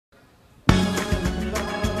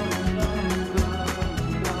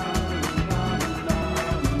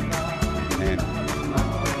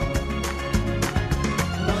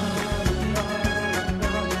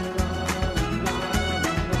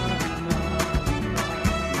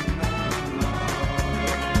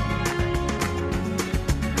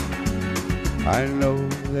I know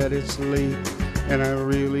that it's late and I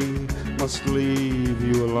really must leave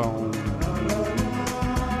you alone,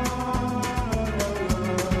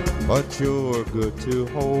 but you're good to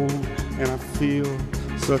hold and I feel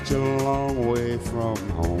such a long way from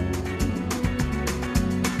home.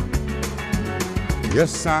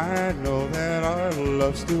 Yes, I know that our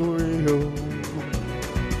love's still real,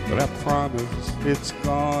 but I promise it's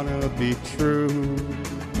gonna be true.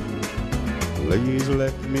 Please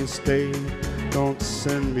let me stay, don't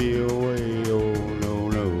send me away, oh no,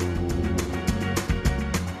 no.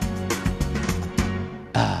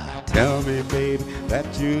 Tell me, baby, that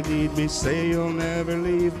you need me, say you'll never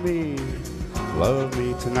leave me, love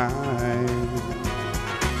me tonight.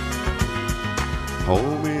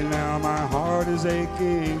 Hold me now, my heart is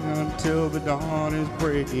aching until the dawn is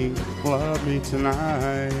breaking, love me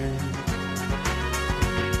tonight.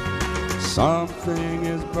 Something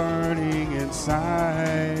is burning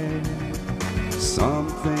inside,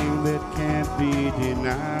 something that can't be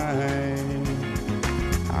denied.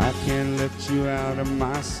 I can't let you out of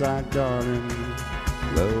my sight, darling,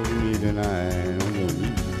 love me tonight.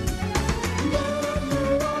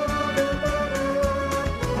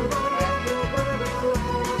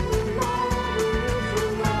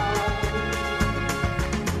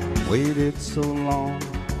 Waited so long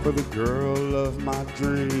for the girl of my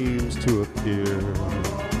dreams to appear,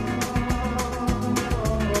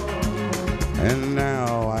 and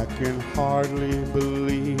now I can hardly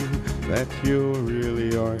believe that you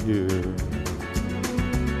really are here.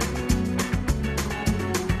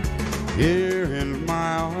 Here in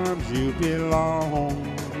my arms you belong.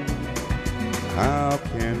 How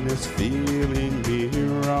can this feeling be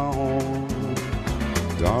wrong?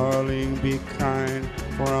 Darling, be kind,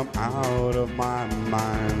 for I'm out of my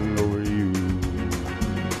mind over you.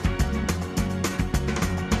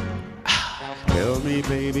 Tell me,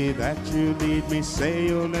 baby, that you need me, say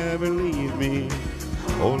you'll never leave me,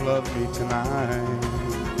 oh, love me tonight.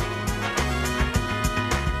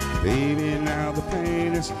 Baby, now the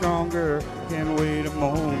pain is stronger, can't wait a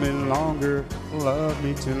moment longer, love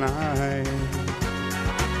me tonight.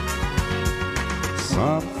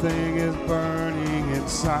 Something is burning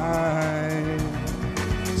inside,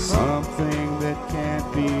 something that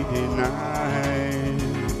can't be denied.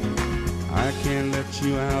 I can't let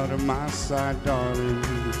you out of my sight, darling,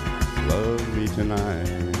 love me tonight.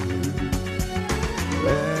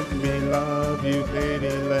 Let me love you, baby,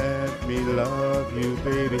 let me love you,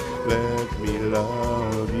 baby, let me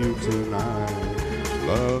love you tonight,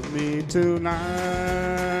 love me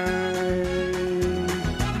tonight.